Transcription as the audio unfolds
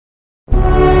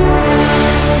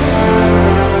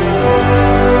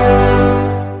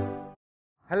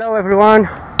Hello everyone,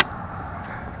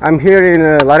 I'm here in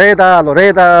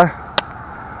Laredo,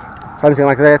 something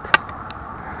like that.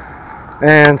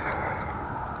 And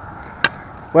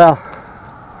well,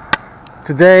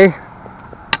 today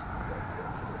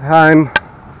I'm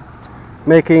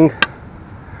making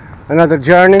another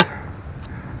journey,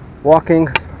 walking,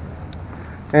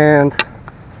 and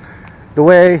the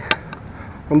way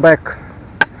from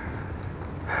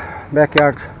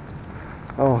backyards.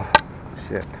 Oh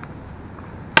shit.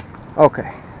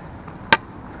 Okay.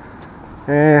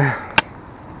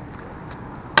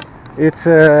 It's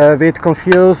a bit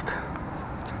confused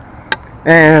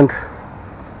and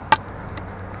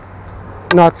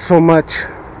not so much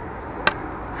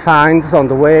signs on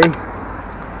the way,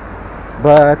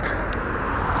 but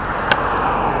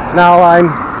now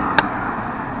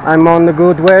I'm on the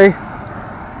good way,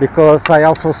 because I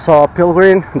also saw a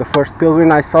pilgrim, the first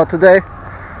pilgrim I saw today,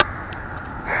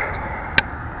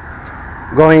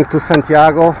 going to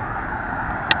Santiago.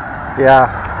 Yeah,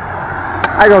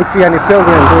 I don't see any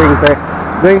pilgrim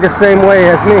doing the same way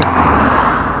as me.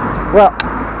 Well,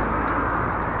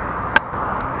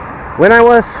 when I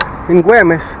was in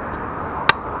Güemes,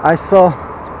 I saw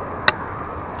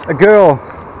a girl.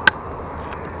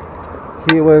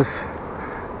 He was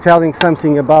telling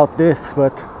something about this,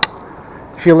 but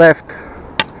she left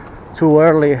too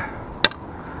earlier,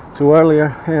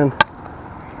 and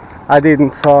I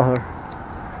didn't saw her.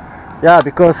 Yeah,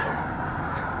 because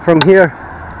from here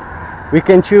we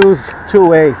can choose two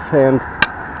ways, and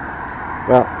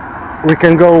well, we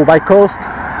can go by coast,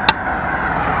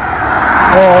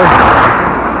 or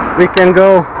we can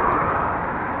go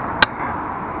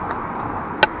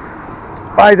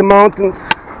by the mountains.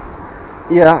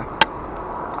 Yeah.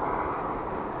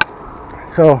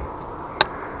 So,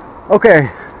 okay,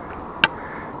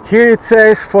 here it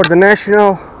says for the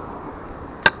national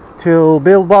to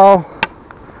Bilbao,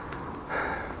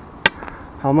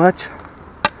 how much?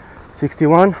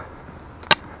 61.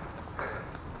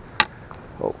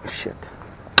 Oh shit,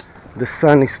 the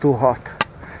sun is too hot,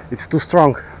 it's too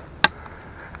strong.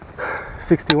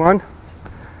 61,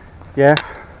 yes,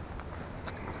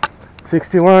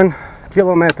 61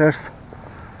 kilometers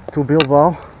to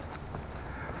Bilbao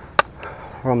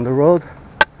from the road,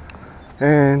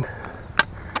 and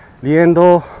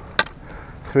Liendo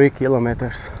 3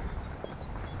 kilometers.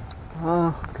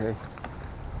 Okay,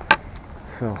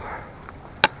 so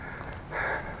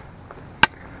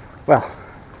well,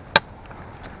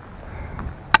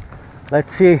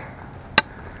 let's see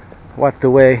what the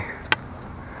way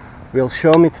will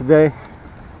show me today.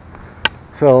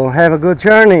 So have a good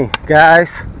journey, guys.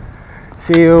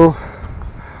 See you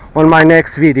on my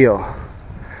next video.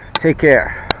 Take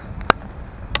care.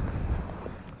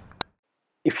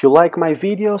 If you like my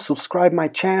video, subscribe my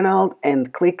channel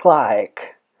and click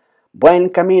like. Buen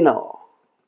Camino.